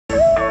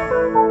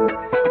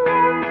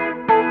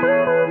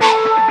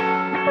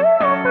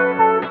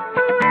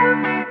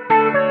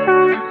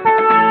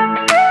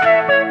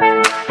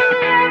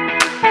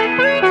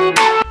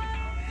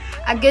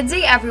Good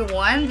day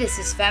everyone, this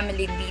is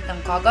Femilyn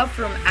Tangcogo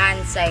from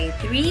ANSCI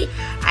 3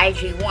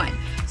 IG1.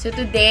 So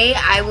today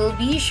I will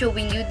be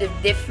showing you the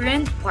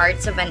different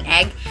parts of an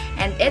egg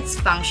and its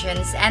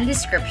functions and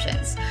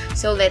descriptions.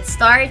 So let's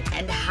start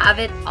and have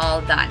it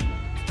all done.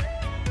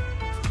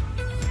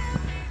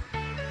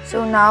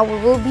 So now we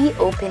will be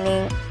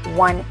opening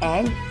one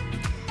egg.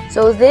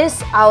 So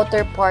this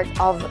outer part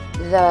of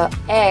the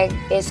egg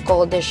is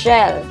called the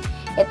shell.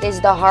 It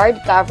is the hard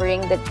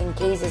covering that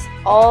encases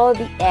all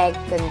the egg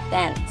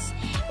contents.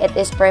 It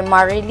is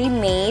primarily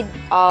made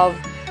of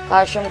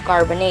calcium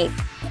carbonate.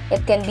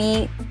 It can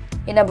be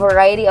in a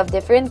variety of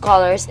different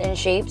colors and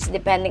shapes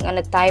depending on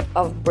the type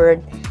of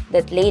bird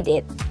that laid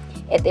it.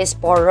 It is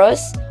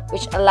porous,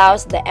 which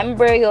allows the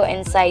embryo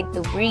inside to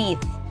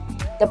breathe.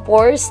 The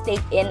pores take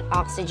in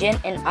oxygen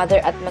and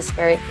other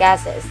atmospheric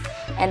gases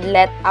and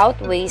let out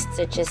waste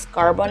such as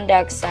carbon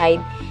dioxide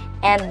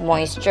and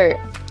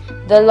moisture.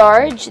 The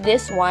large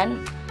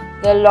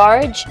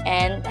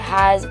end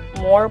has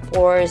more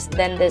pores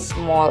than the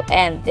small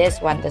end. The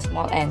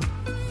small end.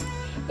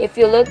 If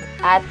you look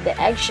at the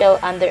eggshell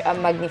under a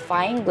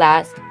magnifying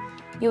glass,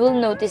 you will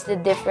notice the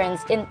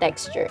difference in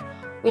texture,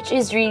 which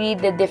is really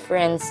the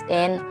difference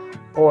in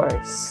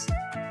pores.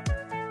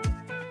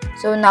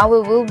 So now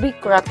we will be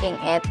cracking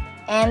it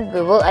and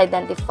we will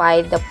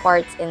identify the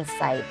parts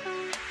inside.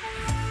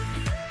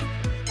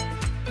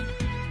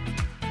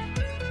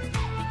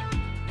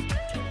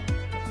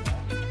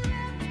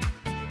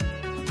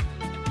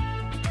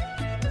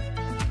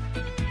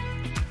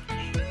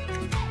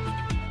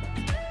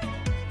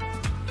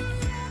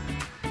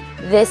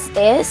 This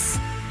is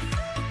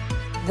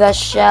the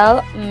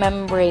shell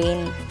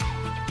membrane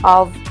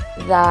of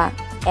the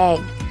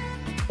egg.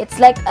 It's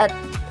like a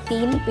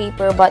thin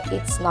paper, but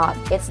it's not.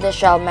 It's the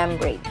shell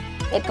membrane.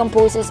 It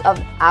composes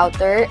of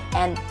outer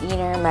and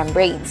inner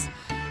membranes.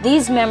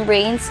 These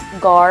membranes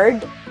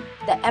guard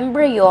the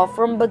embryo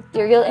from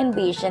bacterial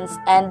invasions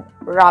and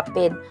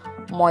rapid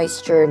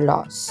moisture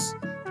loss.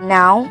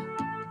 Now,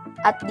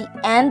 at the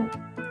end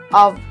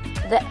of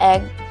the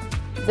egg,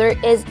 there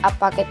is a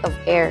pocket of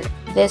air.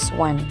 This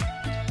one.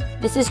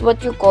 This is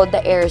what you call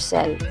the air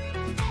cell.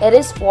 It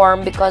is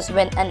formed because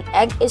when an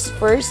egg is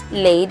first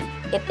laid,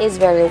 it is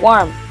very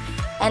warm.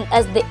 And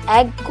as the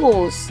egg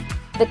cools,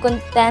 the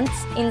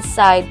contents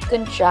inside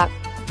contract,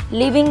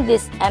 leaving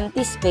this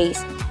empty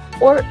space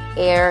or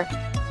air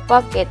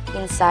pocket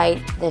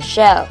inside the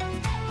shell.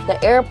 The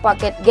air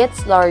pocket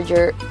gets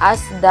larger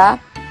as the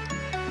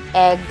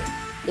egg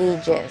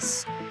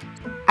ages.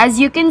 As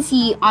you can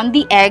see on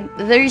the egg,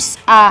 there's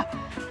a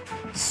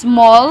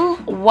small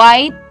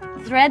white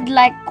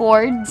thread-like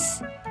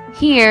cords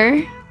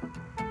here.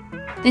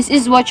 This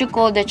is what you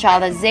call the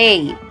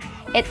chalazae.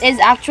 It is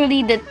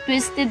actually the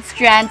twisted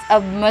strands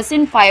of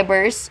mucin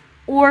fibers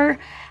or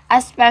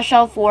a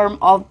special form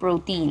of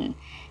protein.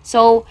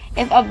 So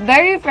if a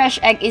very fresh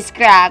egg is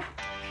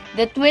cracked,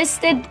 the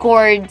twisted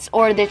cords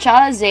or the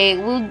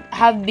chalazae will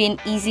have been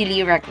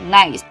easily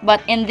recognized.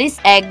 But in this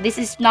egg, this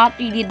is not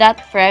really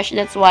that fresh.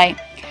 That's why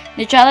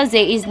the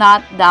chalazae is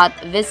not that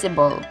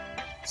visible.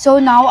 So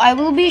now I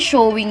will be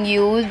showing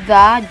you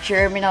the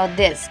germinal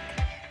disc.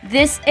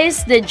 This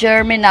is the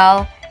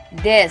germinal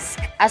disc,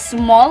 a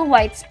small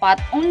white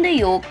spot on the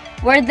yolk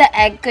where the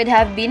egg could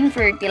have been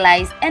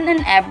fertilized and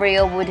an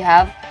embryo would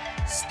have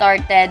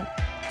started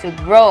to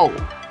grow.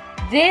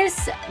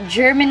 This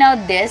germinal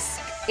disc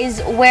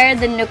is where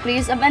the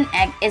nucleus of an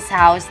egg is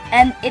housed,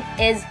 and it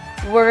is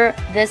where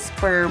the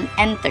sperm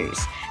enters.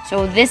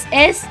 So this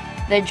is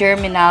the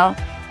germinal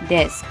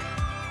disc.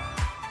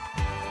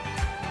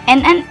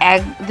 In an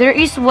egg, there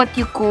is what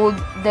you call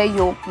the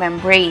yolk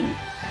membrane.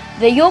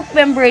 The yolk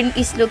membrane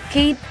is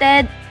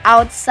located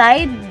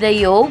outside the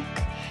yolk,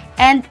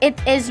 and it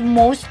is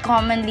most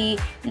commonly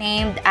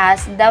named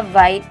as the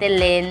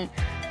vitelline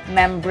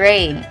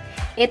membrane.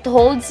 It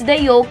holds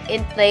the yolk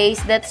in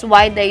place. That's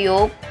why the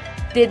yolk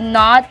did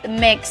not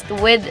mix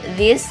with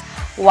this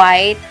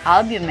white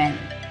albumin.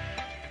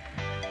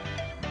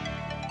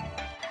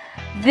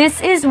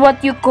 This is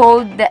what you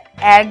call the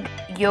egg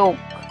yolk.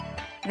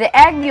 The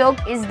egg yolk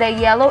is the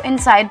yellow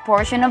inside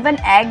portion of an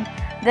egg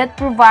that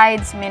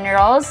provides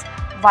minerals,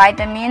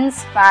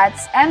 vitamins,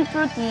 fats, and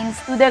proteins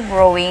to the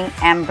growing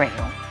embryo.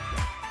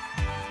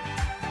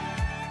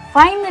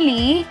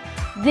 Finally,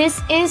 this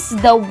is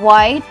the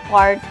white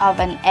part of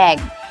an egg.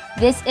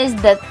 This is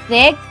the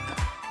thick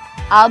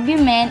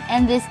albumin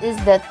and this is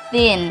the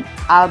thin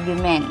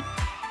albumin.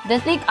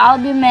 The thick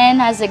albumin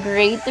has a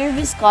greater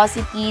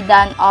viscosity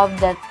than of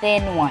the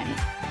thin one.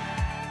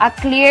 A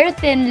clear,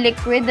 thin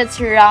liquid that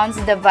surrounds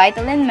the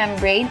vitelline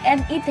membrane, and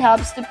it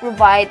helps to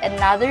provide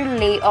another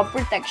layer of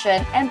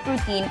protection and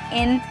protein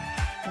in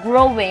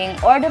growing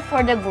or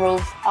for the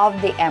growth of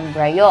the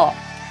embryo.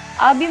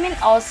 Albumin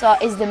also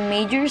is the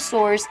major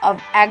source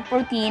of egg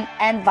protein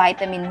and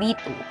vitamin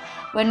B2.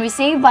 When we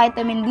say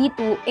vitamin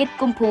B2, it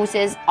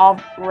composes of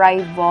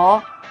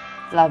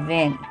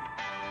riboflavin.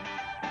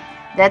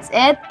 That's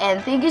it,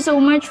 and thank you so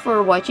much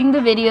for watching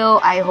the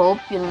video. I hope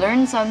you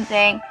learned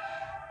something.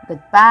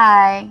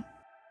 Goodbye.